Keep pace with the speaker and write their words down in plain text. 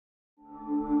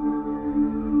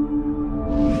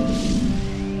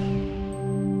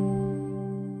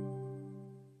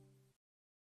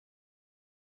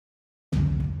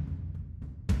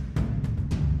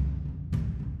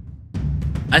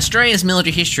Australia's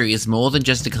military history is more than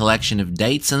just a collection of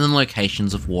dates and the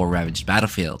locations of war-ravaged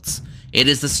battlefields. It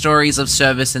is the stories of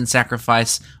service and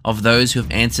sacrifice of those who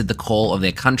have answered the call of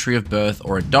their country of birth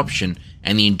or adoption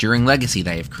and the enduring legacy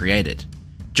they have created.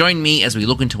 Join me as we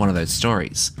look into one of those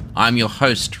stories. I'm your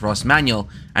host, Ross Manuel,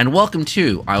 and welcome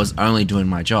to I Was Only Doing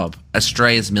My Job,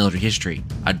 Australia's Military History,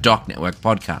 a Doc Network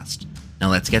podcast. Now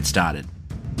let's get started.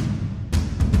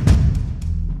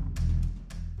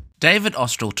 David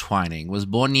Austral Twining was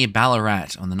born near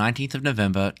Ballarat on the 19th of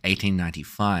November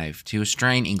 1895 to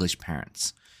Australian English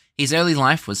parents. His early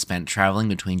life was spent travelling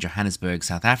between Johannesburg,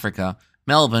 South Africa,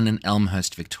 Melbourne and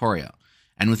Elmhurst, Victoria,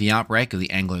 and with the outbreak of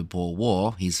the Anglo-Boer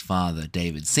War, his father,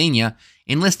 David Sr.,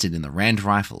 enlisted in the Rand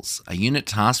Rifles, a unit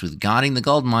tasked with guarding the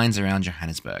gold mines around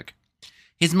Johannesburg.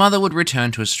 His mother would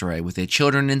return to Australia with their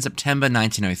children in September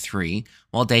 1903,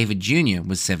 while David Jr.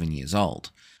 was 7 years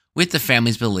old, with the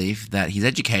family's belief that his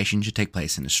education should take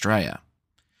place in Australia.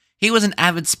 He was an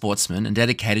avid sportsman and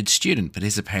dedicated student,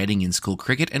 participating in school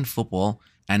cricket and football,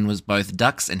 and was both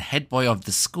Ducks and head boy of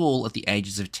the school at the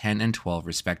ages of 10 and 12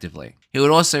 respectively. He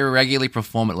would also regularly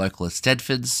perform at local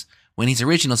Eisteddfods. When his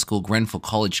original school, Grenfell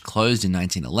College, closed in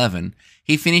 1911,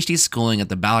 he finished his schooling at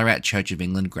the Ballarat Church of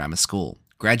England Grammar School,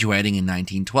 graduating in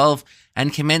 1912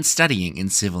 and commenced studying in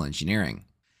civil engineering.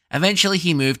 Eventually,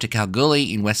 he moved to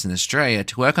Kalgoorlie in Western Australia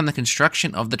to work on the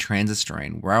construction of the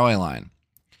Trans-Australian Railway Line.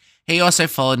 He also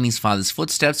followed in his father's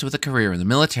footsteps with a career in the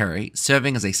military,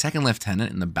 serving as a second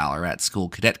lieutenant in the Ballarat School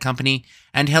Cadet Company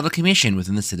and held a commission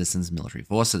within the Citizens Military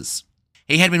Forces.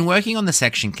 He had been working on the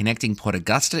section connecting Port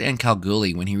Augusta and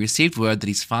Kalgoorlie when he received word that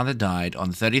his father died on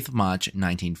the 30th of March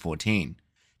 1914.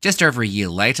 Just over a year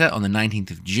later, on the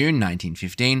 19th of June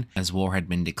 1915, as war had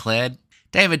been declared,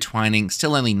 David Twining,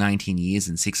 still only 19 years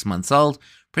and 6 months old,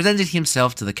 presented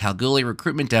himself to the Kalgoorlie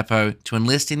recruitment depot to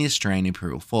enlist in the Australian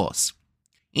Imperial Force.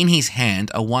 In his hand,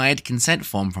 a wired consent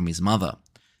form from his mother.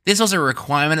 This was a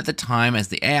requirement at the time, as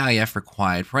the AIF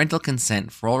required parental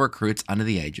consent for all recruits under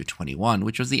the age of 21,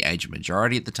 which was the age of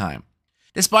majority at the time.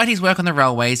 Despite his work on the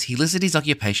railways, he listed his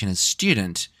occupation as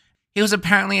student. He was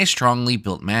apparently a strongly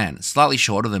built man, slightly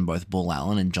shorter than both Bull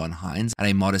Allen and John Hines at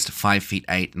a modest 5 feet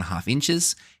 8.5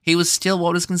 inches. He was still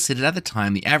what was considered at the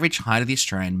time the average height of the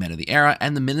Australian men of the era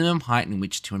and the minimum height in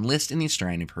which to enlist in the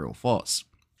Australian Imperial Force.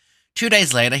 2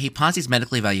 days later, he passed his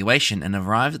medical evaluation and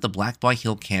arrived at the Black Boy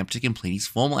Hill camp to complete his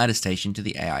formal attestation to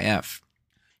the AIF.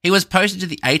 He was posted to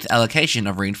the 8th allocation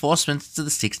of reinforcements to the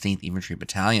 16th Infantry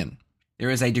Battalion. There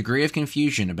is a degree of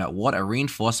confusion about what a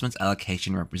reinforcements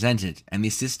allocation represented, and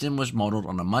this system was modelled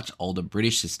on a much older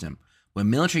British system, where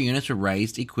military units were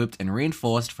raised, equipped and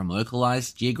reinforced from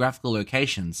localised geographical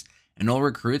locations, and all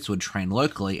recruits would train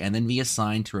locally and then be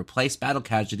assigned to replace battle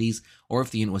casualties or if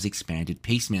the unit was expanded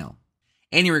piecemeal.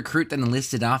 Any recruit that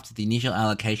enlisted after the initial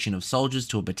allocation of soldiers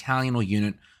to a battalion or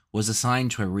unit was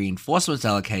assigned to a reinforcements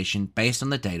allocation based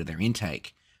on the date of their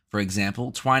intake. For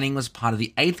example, Twining was part of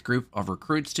the 8th group of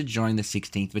recruits to join the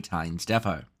 16th Battalion's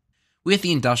depot. With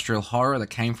the industrial horror that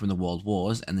came from the World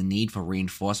Wars and the need for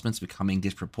reinforcements becoming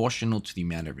disproportional to the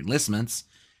amount of enlistments,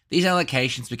 these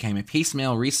allocations became a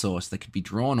piecemeal resource that could be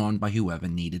drawn on by whoever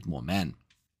needed more men,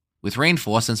 with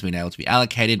reinforcements being able to be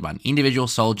allocated by individual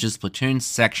soldiers, platoons,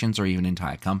 sections, or even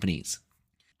entire companies.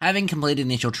 Having completed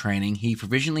initial training, he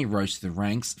provisionally rose to the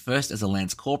ranks, first as a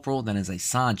Lance Corporal, then as a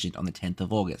Sergeant on the 10th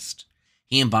of August.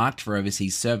 He embarked for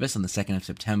overseas service on the 2nd of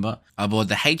September aboard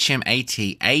the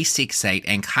HMAT A68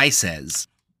 Anchises,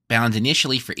 bound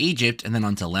initially for Egypt and then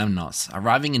on to Lemnos,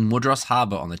 arriving in Mudros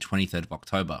Harbour on the 23rd of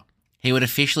October. He would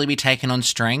officially be taken on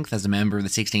strength as a member of the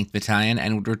 16th Battalion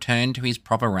and would return to his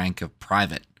proper rank of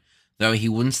Private, though he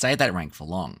wouldn't stay at that rank for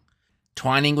long.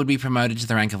 Twining would be promoted to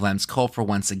the rank of Lance Corporal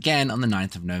once again on the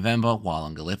 9th of November while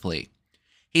on Gallipoli.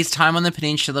 His time on the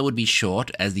peninsula would be short,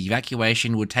 as the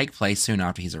evacuation would take place soon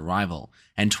after his arrival,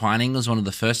 and Twining was one of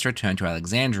the first to return to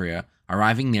Alexandria,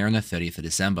 arriving there on the 30th of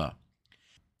December.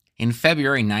 In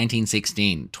February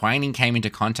 1916, Twining came into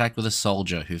contact with a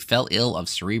soldier who fell ill of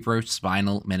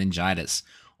cerebrospinal meningitis,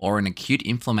 or an acute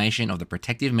inflammation of the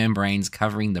protective membranes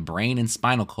covering the brain and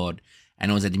spinal cord,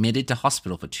 and was admitted to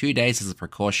hospital for 2 days as a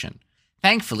precaution.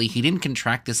 Thankfully, he didn't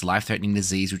contract this life-threatening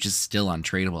disease, which is still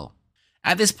untreatable.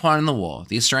 At this point in the war,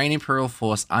 the Australian Imperial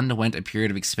Force underwent a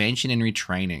period of expansion and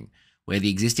retraining, where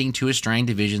the existing 2 Australian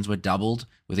divisions were doubled,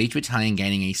 with each battalion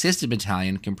gaining a sister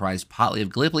battalion comprised partly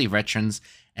of Gallipoli veterans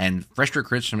and fresh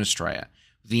recruits from Australia,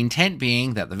 with the intent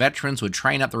being that the veterans would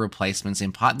train up the replacements and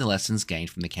impart the lessons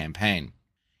gained from the campaign.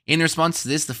 In response to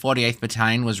this, the 48th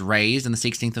Battalion was raised on the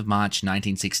 16th of March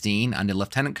 1916 under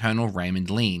Lieutenant Colonel Raymond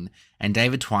Lean, and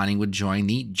David Twining would join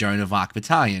the Joan of Arc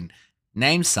Battalion,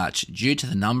 named such due to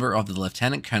the number of the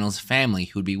lieutenant colonel's family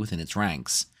who would be within its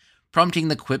ranks, prompting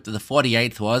the quip that the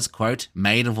 48th was, quote,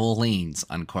 made of Orleans,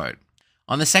 unquote.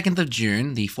 On the 2nd of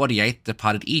June, the 48th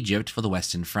departed Egypt for the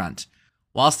Western Front.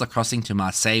 Whilst the crossing to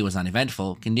Marseille was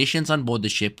uneventful, conditions on board the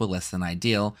ship were less than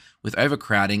ideal, with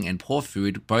overcrowding and poor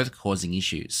food both causing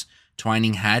issues.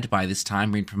 Twining had, by this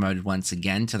time, been promoted once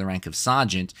again to the rank of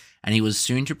sergeant, and he was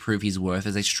soon to prove his worth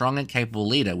as a strong and capable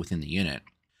leader within the unit.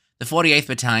 The 48th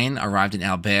Battalion arrived in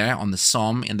Albert on the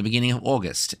Somme in the beginning of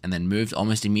August, and then moved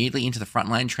almost immediately into the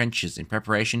frontline trenches in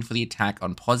preparation for the attack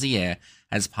on Pozières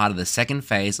as part of the second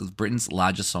phase of Britain's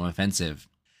larger Somme offensive.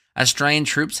 Australian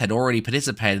troops had already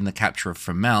participated in the capture of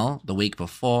Fromelles the week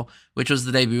before, which was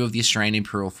the debut of the Australian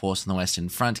Imperial Force in the Western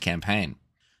Front campaign.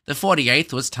 The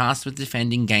 48th was tasked with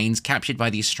defending gains captured by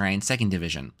the Australian 2nd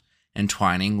Division, and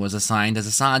Twining was assigned as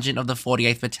a sergeant of the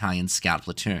 48th Battalion's scout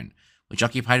platoon, which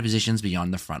occupied positions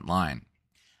beyond the front line.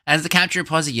 As the capture of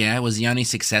Pozières was the only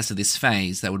success of this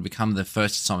phase that would become the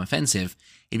first Somme offensive,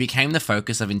 it became the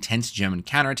focus of intense German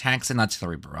counterattacks and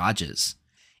artillery barrages.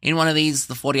 In one of these,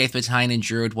 the 48th Battalion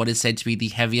endured what is said to be the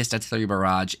heaviest artillery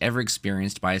barrage ever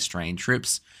experienced by Australian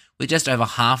troops, with just over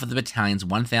half of the battalion's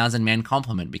 1,000-man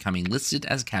complement becoming listed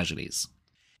as casualties.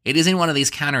 It is in one of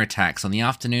these counterattacks on the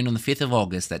afternoon of the 5th of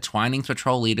August that Twining's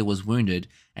patrol leader was wounded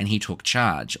and he took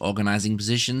charge, organising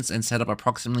positions and set up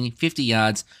approximately 50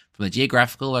 yards from the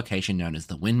geographical location known as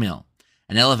the Windmill,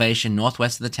 an elevation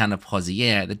northwest of the town of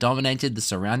Pozières that dominated the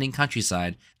surrounding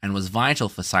countryside and was vital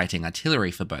for sighting artillery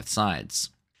for both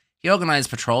sides. He organised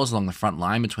patrols along the front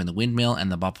line between the Windmill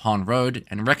and the Bapaume Road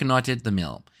and reconnoitred the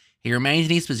mill. He remained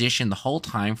in his position the whole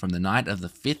time from the night of the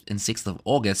 5th and 6th of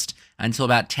August until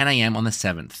about 10 a.m. on the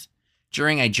 7th.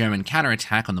 During a German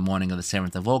counterattack on the morning of the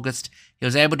 7th of August, he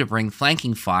was able to bring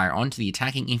flanking fire onto the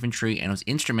attacking infantry and was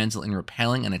instrumental in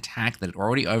repelling an attack that had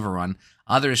already overrun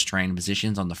other Australian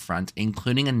positions on the front,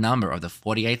 including a number of the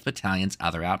 48th Battalion's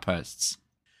other outposts.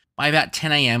 By about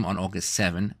 10 a.m. on August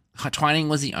 7, Twining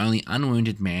was the only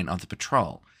unwounded man of the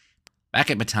patrol. Back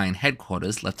at battalion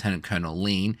headquarters, Lieutenant Colonel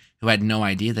Lean, who had no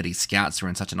idea that his scouts were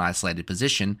in such an isolated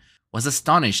position, was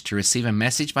astonished to receive a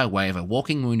message by way of a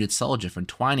walking wounded soldier from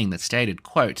Twining that stated,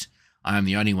 quote, I am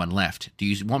the only one left. Do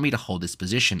you want me to hold this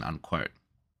position? Unquote.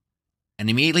 And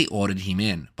immediately ordered him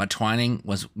in, but Twining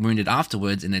was wounded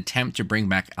afterwards in an attempt to bring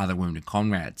back other wounded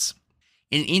comrades.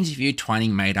 In an interview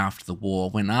Twining made after the war,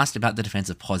 when asked about the defense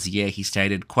of Pozières, he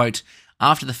stated, quote,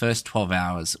 after the first 12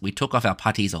 hours, we took off our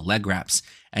puttees or leg wraps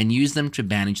and used them to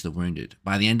bandage the wounded.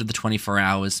 By the end of the 24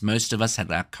 hours, most of us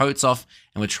had our coats off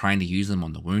and were trying to use them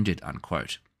on the wounded,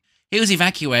 unquote. He was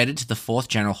evacuated to the 4th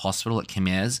General Hospital at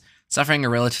Cameres, suffering a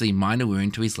relatively minor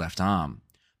wound to his left arm.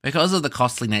 Because of the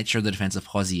costly nature of the defense of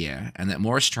Pozières, and that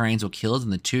more Australians were killed in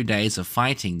the 2 days of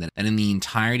fighting than in the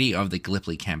entirety of the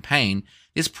Gallipoli campaign,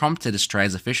 this prompted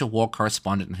Australia's official war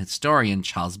correspondent and historian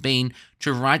Charles Bean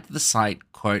to write that the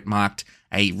site, quote, marked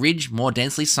a ridge more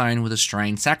densely sown with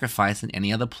Australian sacrifice than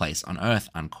any other place on earth,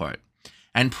 unquote,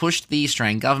 and pushed the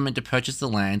Australian government to purchase the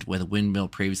land where the windmill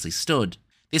previously stood.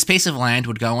 This piece of land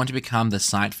would go on to become the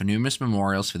site for numerous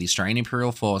memorials for the Australian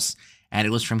Imperial Force, and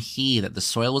it was from here that the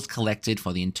soil was collected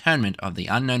for the interment of the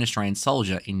unknown Australian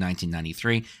soldier in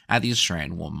 1993 at the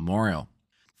Australian War Memorial.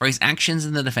 For his actions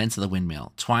in the defence of the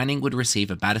windmill, Twining would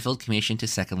receive a battlefield commission to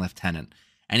second lieutenant,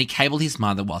 and he cabled his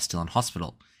mother while still in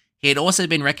hospital. He had also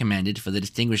been recommended for the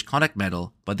Distinguished Conduct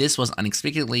Medal, but this was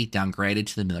unexpectedly downgraded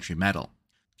to the Military Medal.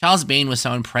 Charles Bean was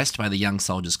so impressed by the young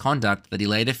soldier's conduct that he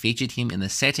later featured him in the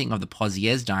setting of the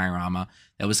Pozières diorama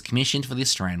that was commissioned for the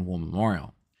Australian War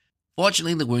Memorial.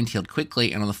 Fortunately, the wound healed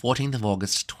quickly, and on the 14th of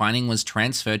August, Twining was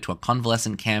transferred to a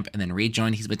convalescent camp and then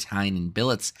rejoined his battalion in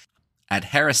billets at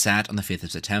Herisat on the 5th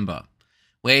of September,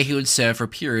 where he would serve for a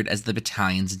period as the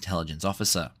battalion's intelligence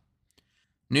officer.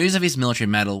 News of his military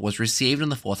medal was received on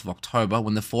the 4th of October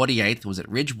when the 48th was at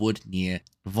Ridgewood near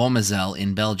Vormezelle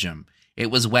in Belgium.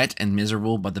 It was wet and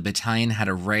miserable, but the battalion had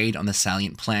a raid on the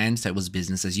salient planned, so it was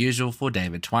business as usual for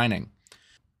David Twining.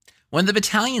 When the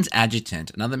battalion's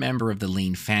adjutant, another member of the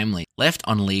Lean family, left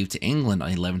on leave to England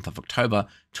on the 11th of October,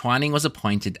 Twining was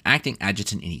appointed acting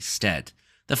adjutant in his stead.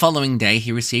 The following day,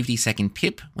 he received his second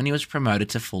PIP when he was promoted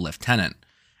to full lieutenant.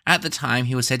 At the time,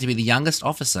 he was said to be the youngest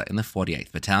officer in the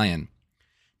 48th Battalion.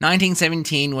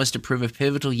 1917 was to prove a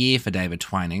pivotal year for David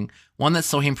Twining, one that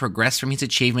saw him progress from his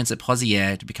achievements at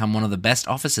Pozières to become one of the best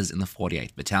officers in the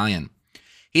 48th Battalion.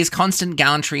 His constant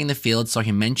gallantry in the field saw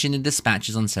him mentioned in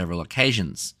dispatches on several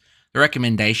occasions. The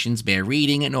recommendations bear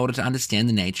reading in order to understand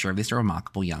the nature of this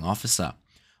remarkable young officer.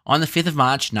 On the 5th of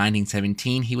March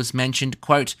 1917, he was mentioned,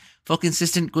 quote, for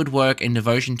consistent good work and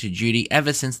devotion to duty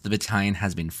ever since the battalion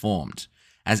has been formed.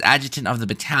 As adjutant of the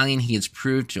battalion, he has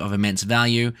proved of immense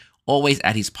value, always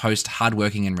at his post,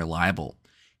 hardworking and reliable.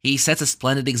 He sets a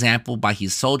splendid example by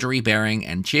his soldierly bearing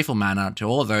and cheerful manner to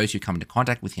all those who come into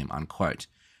contact with him, unquote.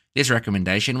 This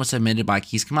recommendation was submitted by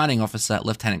his commanding officer,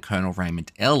 Lieutenant Colonel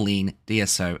Raymond L. Lean,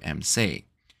 DSO MC.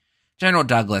 General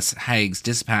Douglas Haig's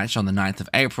dispatch on the 9th of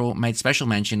April made special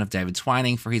mention of David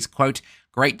Twining for his, quote,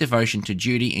 great devotion to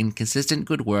duty and consistent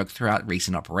good work throughout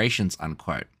recent operations,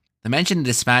 unquote. The mentioned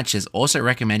dispatches also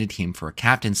recommended him for a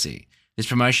captaincy. This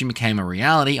promotion became a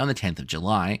reality on the 10th of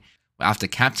July, after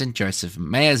Captain Joseph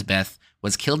Meyersbeth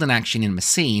was killed in action in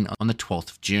Messines on the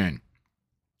 12th of June.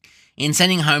 In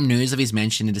sending home news of his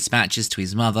mention in dispatches to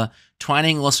his mother,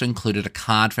 Twining also included a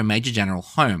card from Major General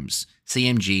Holmes,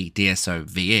 CMG DSO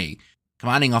VE,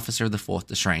 commanding officer of the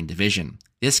 4th Australian Division.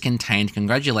 This contained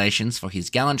congratulations for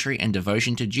his gallantry and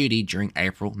devotion to duty during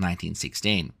April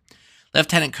 1916.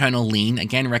 Lieutenant Colonel Lean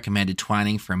again recommended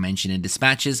Twining for a mention in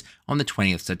dispatches on the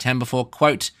 20th of September for,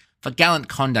 quote, for gallant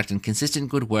conduct and consistent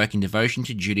good work and devotion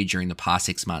to duty during the past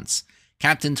 6 months.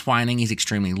 Captain Twining is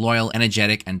extremely loyal,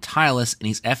 energetic, and tireless in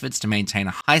his efforts to maintain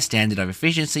a high standard of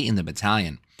efficiency in the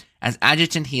battalion. As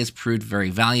adjutant, he has proved very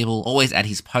valuable, always at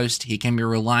his post. He can be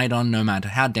relied on no matter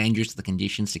how dangerous the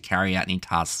conditions to carry out any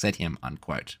tasks set him,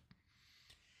 unquote.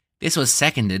 This was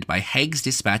seconded by Haig's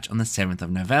dispatch on the 7th of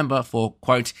November for,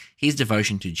 quote, his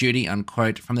devotion to duty,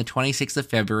 unquote, from the 26th of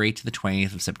February to the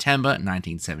 20th of September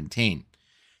 1917.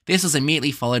 This was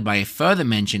immediately followed by a further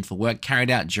mention for work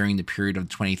carried out during the period of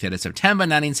the 23rd of September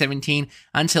 1917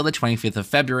 until the 25th of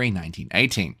February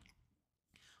 1918.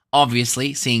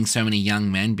 Obviously, seeing so many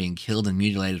young men being killed and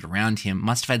mutilated around him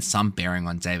must have had some bearing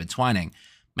on David Twining,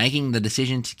 making the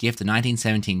decision to give the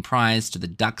 1917 prize to the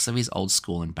Ducks of his old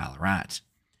school in Ballarat.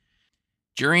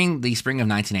 During the spring of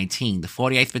 1918, the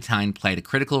 48th Battalion played a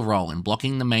critical role in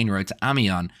blocking the main road to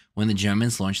Amiens when the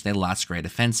Germans launched their last great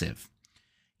offensive.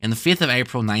 On the 5th of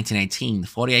April 1918, the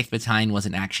 48th Battalion was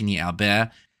in action near Albert.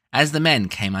 As the men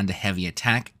came under heavy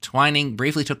attack, Twining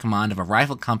briefly took command of a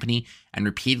rifle company and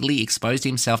repeatedly exposed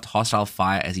himself to hostile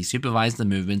fire as he supervised the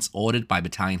movements ordered by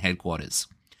battalion headquarters.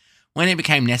 When it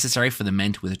became necessary for the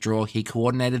men to withdraw, he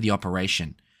coordinated the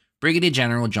operation. Brigadier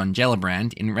General John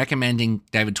Gellibrand, in recommending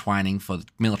David Twining for the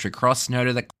Military Cross,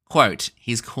 noted that, quote,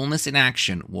 his coolness in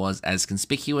action was as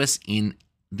conspicuous in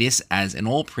this as in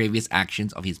all previous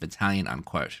actions of his battalion,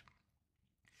 unquote.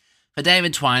 For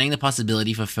David Twining, the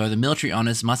possibility for further military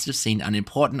honours must have seemed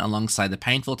unimportant alongside the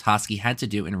painful task he had to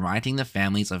do in writing the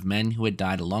families of men who had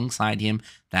died alongside him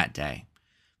that day.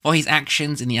 For his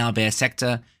actions in the Albert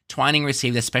sector, Twining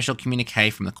received a special communique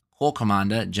from the Corps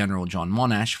Commander, General John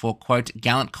Monash, for, quote,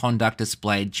 gallant conduct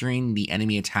displayed during the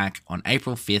enemy attack on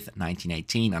April 5th,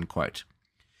 1918, unquote.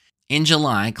 In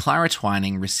July, Clara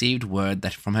Twining received word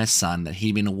from her son that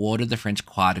he'd been awarded the French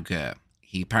Croix de Guerre.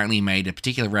 He apparently made a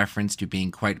particular reference to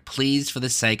being, quote, pleased for the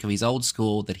sake of his old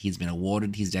school that he's been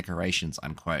awarded his decorations,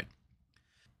 unquote.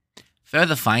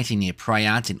 Further fighting near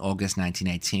Proyat in August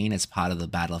 1918 as part of the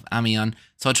Battle of Amiens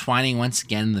saw Twining once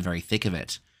again in the very thick of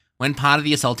it. When part of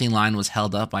the assaulting line was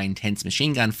held up by intense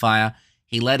machine gun fire,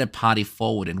 he led a party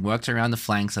forward and worked around the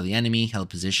flanks of the enemy-held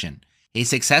position. His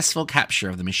successful capture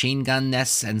of the machine gun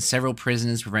nests and several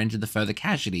prisoners prevented the further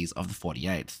casualties of the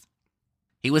 48th.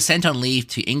 He was sent on leave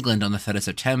to England on the 3rd of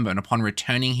September, and upon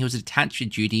returning he was attached to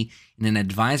duty in an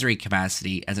advisory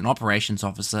capacity as an operations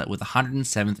officer with the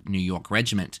 107th New York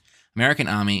Regiment, American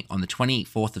Army, on the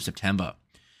 24th of September.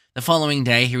 The following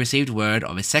day, he received word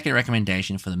of his second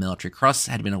recommendation for the Military Cross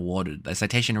had been awarded. The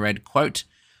citation read, quote,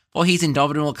 for his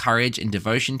indomitable courage and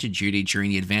devotion to duty during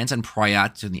the advance on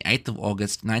Proyat on the 8th of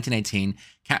August 1918,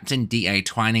 Captain D.A.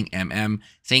 Twining, M.M.,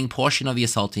 seeing portion of the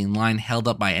assaulting line held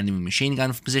up by enemy machine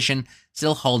gun position,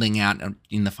 still holding out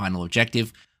in the final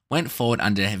objective, went forward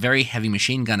under very heavy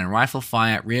machine gun and rifle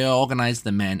fire, reorganized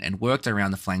the men, and worked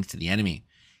around the flanks to the enemy.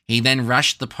 He then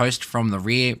rushed the post from the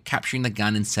rear, capturing the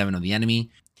gun and 7 of the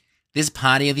enemy. This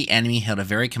party of the enemy held a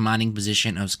very commanding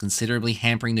position and was considerably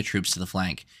hampering the troops to the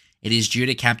flank. It is due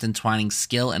to Captain Twining's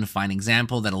skill and fine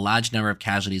example that a large number of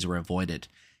casualties were avoided.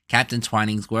 Captain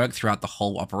Twining's work throughout the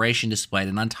whole operation displayed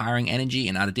an untiring energy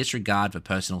and utter disregard for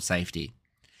personal safety.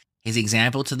 His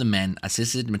example to the men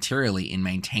assisted materially in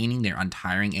maintaining their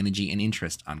untiring energy and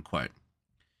interest, unquote.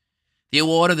 The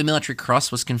award of the Military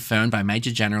Cross was confirmed by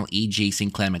Major General E.G.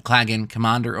 Sinclair McLagan,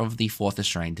 commander of the 4th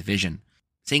Australian Division.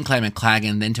 Sinclair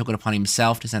McLagan then took it upon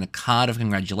himself to send a card of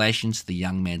congratulations to the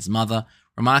young man's mother,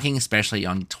 remarking especially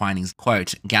on Twining's,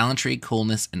 quote, gallantry,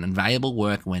 coolness, and invaluable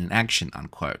work when in action,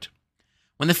 unquote.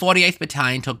 When the 48th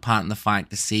Battalion took part in the fight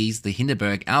to seize the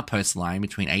Hindenburg outpost line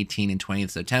between 18 and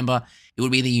 20th September, it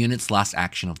would be the unit's last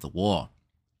action of the war.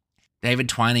 David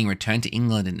Twining returned to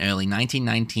England in early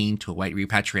 1919 to await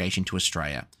repatriation to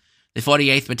Australia. The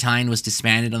 48th Battalion was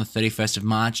disbanded on the 31st of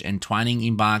March, and Twining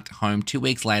embarked home 2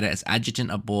 weeks later as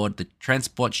adjutant aboard the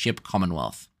transport ship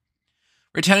Commonwealth.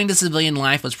 Returning to civilian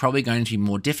life was probably going to be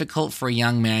more difficult for a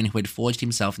young man who had forged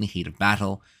himself in the heat of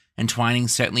battle, and Twining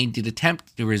certainly did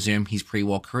attempt to resume his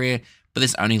pre-war career, but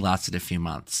this only lasted a few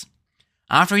months.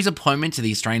 After his appointment to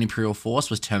the Australian Imperial Force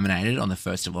was terminated on the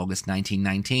 1st of August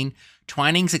 1919,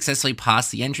 Twining successfully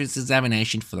passed the entrance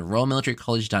examination for the Royal Military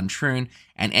College Duntroon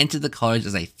and entered the college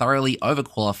as a thoroughly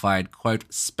overqualified, quote,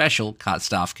 special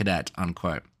staff cadet,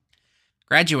 unquote.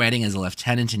 Graduating as a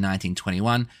lieutenant in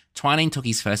 1921, Twining took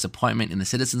his first appointment in the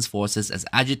Citizens Forces as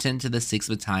adjutant to the 6th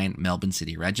Battalion Melbourne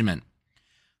City Regiment.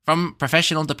 From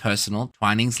professional to personal,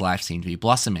 Twining's life seemed to be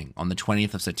blossoming. On the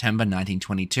 20th of September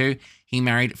 1922, he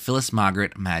married Phyllis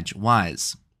Margaret Madge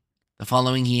Wise. The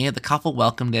following year, the couple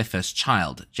welcomed their first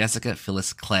child, Jessica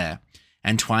Phyllis Clare,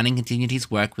 and Twining continued his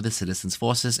work with the Citizens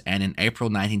Forces, and in April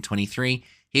 1923,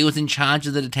 he was in charge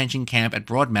of the detention camp at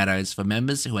Broadmeadows for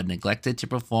members who had neglected to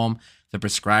perform the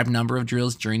prescribed number of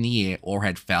drills during the year or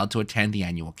had failed to attend the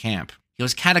annual camp. He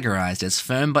was categorized as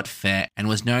firm but fair and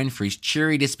was known for his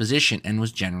cheery disposition and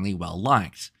was generally well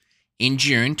liked. In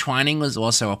June, Twining was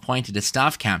also appointed as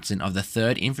staff captain of the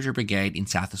 3rd Infantry Brigade in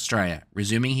South Australia,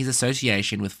 resuming his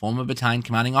association with former battalion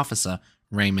commanding officer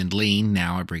Raymond Lee,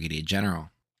 now a brigadier general.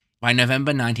 By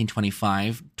November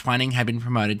 1925, Twining had been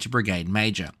promoted to brigade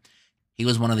major. He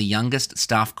was one of the youngest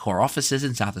staff corps officers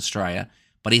in South Australia,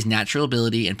 but his natural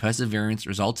ability and perseverance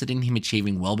resulted in him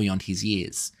achieving well beyond his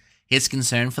years. His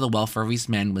concern for the welfare of his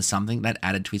men was something that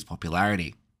added to his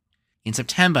popularity. In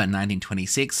September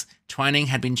 1926, Twining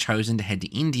had been chosen to head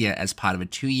to India as part of a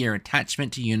 2-year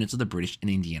attachment to units of the British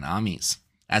and Indian armies,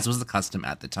 as was the custom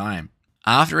at the time.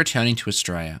 After returning to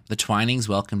Australia, the Twinings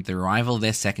welcomed the arrival of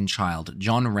their second child,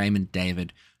 John Raymond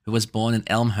David, who was born in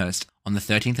Elmhurst on the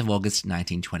 13th of August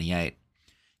 1928.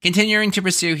 Continuing to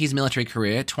pursue his military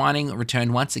career, Twining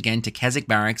returned once again to Keswick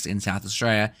Barracks in South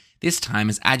Australia, this time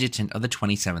as adjutant of the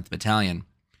 27th Battalion.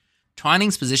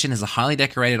 Twining's position as a highly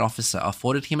decorated officer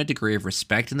afforded him a degree of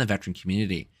respect in the veteran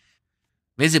community.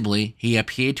 Visibly, he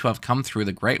appeared to have come through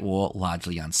the Great War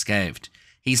largely unscathed.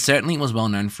 He certainly was well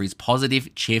known for his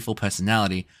positive, cheerful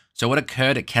personality, so what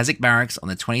occurred at Keswick Barracks on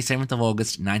the 27th of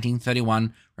August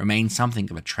 1931 remains something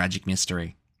of a tragic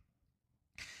mystery.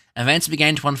 Events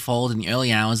began to unfold in the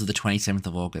early hours of the 27th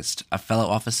of August. A fellow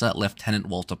officer, Lieutenant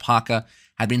Walter Parker,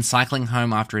 had been cycling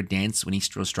home after a dance when he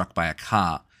was struck by a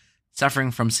car.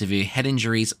 Suffering from severe head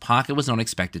injuries, Parker was not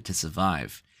expected to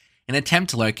survive. In an attempt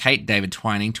to locate David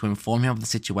Twining to inform him of the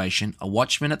situation, a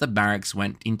watchman at the barracks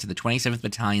went into the 27th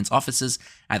Battalion's offices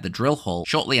at the drill hall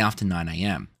shortly after 9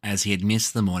 a.m, as he had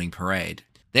missed the morning parade.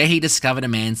 There he discovered a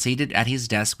man seated at his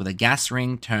desk with a gas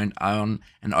ring turned on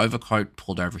and overcoat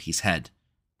pulled over his head.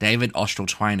 David Austral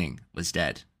Twining was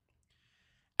dead.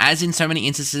 As in so many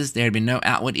instances, there had been no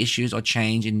outward issues or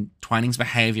change in Twining's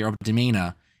behaviour or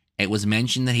demeanour. It was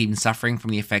mentioned that he'd been suffering from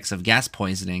the effects of gas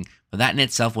poisoning, but that in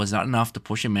itself was not enough to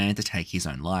push a man to take his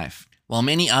own life. While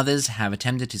many others have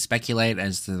attempted to speculate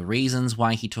as to the reasons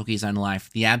why he took his own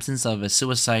life, the absence of a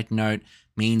suicide note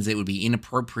means it would be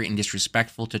inappropriate and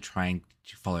disrespectful to try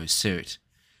to follow suit.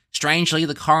 Strangely,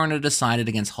 the coroner decided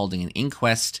against holding an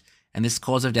inquest, and this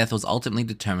cause of death was ultimately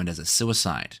determined as a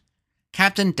suicide.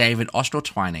 Captain David Austral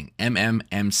Twining,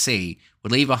 MMMC,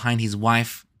 would leave behind his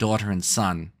wife, daughter and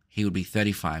son. He would be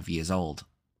 35 years old.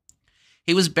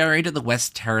 He was buried at the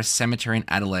West Terrace Cemetery in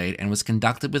Adelaide and was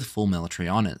conducted with full military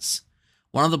honours.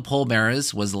 One of the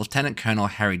pallbearers was Lieutenant Colonel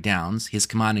Harry Downes, his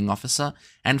commanding officer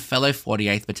and fellow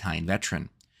 48th Battalion veteran.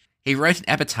 He wrote an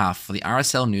epitaph for the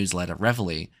RSL newsletter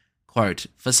Reveille, quote,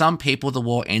 "For some people the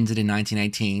war ended in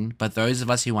 1918, but those of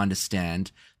us who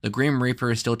understand, the Grim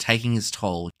Reaper is still taking his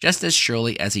toll, just as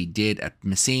surely as he did at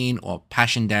Messines or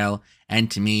Passchendaele,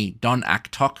 and to me, Don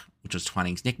Actoc, which was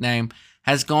Twining's nickname,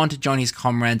 has gone to join his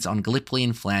comrades on Gallipoli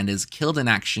and Flanders, killed in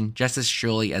action just as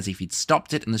surely as if he'd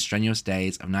stopped it in the strenuous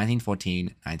days of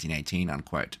 1914-1918,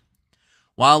 unquote.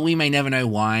 While we may never know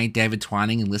why David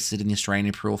Twining enlisted in the Australian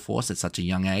Imperial Force at such a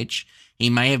young age, he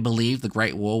may have believed the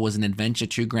Great War was an adventure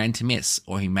too grand to miss,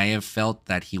 or he may have felt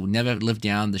that he would never live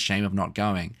down the shame of not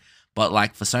going. But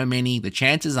like for so many, the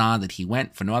chances are that he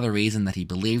went for no other reason that he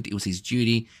believed it was his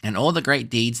duty, and all the great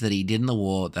deeds that he did in the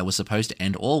war that was supposed to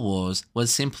end all wars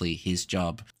was simply his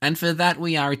job. And for that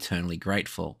we are eternally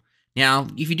grateful. Now,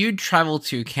 if you do travel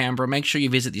to Canberra, make sure you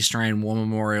visit the Australian War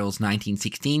Memorial's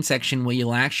 1916 section, where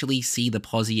you'll actually see the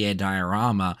Posier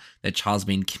diorama that Charles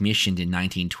Bean commissioned in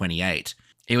 1928.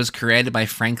 It was created by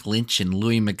Frank Lynch and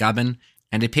Louis McGubbin,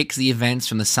 and depicts the events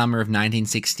from the summer of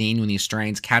 1916 when the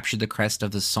Australians captured the crest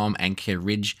of the Somme and Care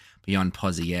Ridge beyond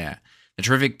Pozières. The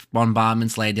terrific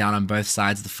bombardments laid down on both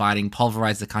sides of the fighting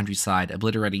pulverized the countryside,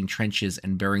 obliterating trenches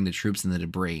and burying the troops in the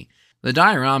debris. The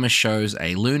diorama shows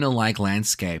a lunar-like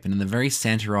landscape, and in the very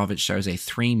center of it shows a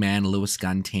 3-man Lewis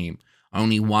gun team.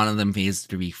 Only one of them appears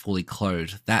to be fully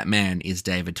clothed. That man is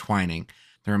David Twining.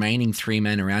 The remaining 3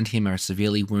 men around him are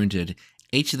severely wounded.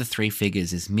 Each of the 3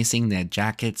 figures is missing their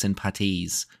jackets and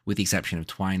puttees, with the exception of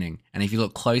Twining. And if you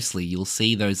look closely, you'll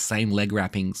see those same leg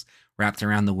wrappings wrapped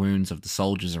around the wounds of the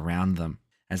soldiers around them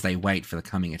as they wait for the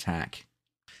coming attack.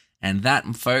 And that,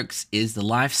 folks, is the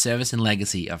life, service, and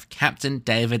legacy of Captain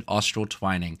David Austral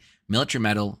Twining, Military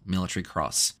Medal, Military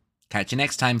Cross. Catch you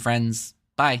next time, friends.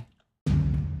 Bye.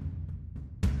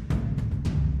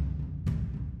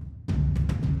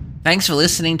 Thanks for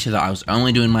listening to the I Was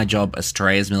Only Doing My Job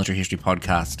Australia's Military History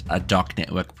Podcast, a Doc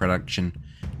Network production.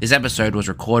 This episode was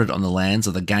recorded on the lands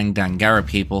of the Gangdangara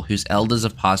people whose elders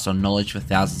have passed on knowledge for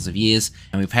thousands of years,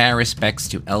 and we pay our respects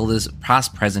to elders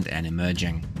past, present, and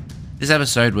emerging. This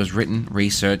episode was written,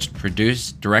 researched,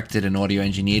 produced, directed, and audio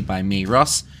engineered by me,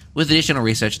 Ross, with additional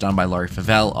research done by Laurie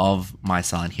Favell of My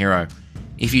Silent Hero.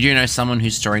 If you do know someone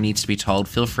whose story needs to be told,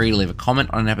 feel free to leave a comment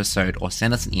on an episode or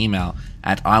send us an email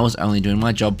at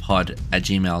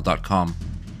iwasonlydoingmyjobpod@gmail.com.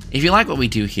 If you like what we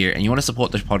do here and you want to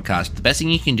support this podcast, the best thing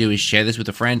you can do is share this with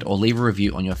a friend or leave a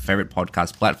review on your favorite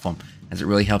podcast platform, as it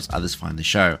really helps others find the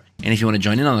show. And if you want to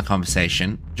join in on the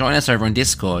conversation, join us over on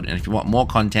Discord. And if you want more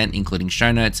content, including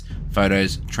show notes,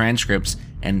 photos, transcripts,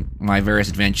 and my various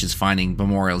adventures finding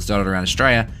memorials dotted around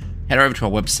Australia, head over to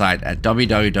our website at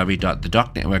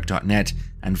www.thedocnetwork.net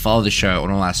and follow the show on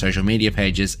all our social media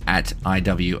pages at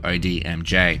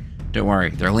IWODMJ. Don't worry,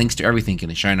 there are links to everything in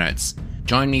the show notes.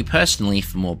 Join me personally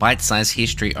for more bite-sized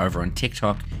history over on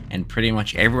TikTok and pretty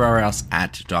much everywhere else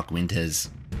at Doc Winters.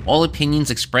 All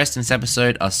opinions expressed in this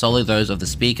episode are solely those of the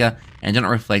speaker and do not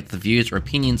reflect the views or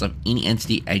opinions of any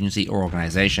entity, agency, or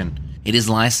organization. It is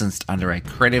licensed under a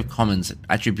Creative Commons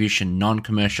Attribution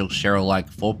Non-Commercial Share-alike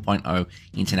 4.0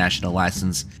 International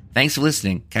License. Thanks for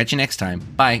listening. Catch you next time.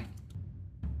 Bye.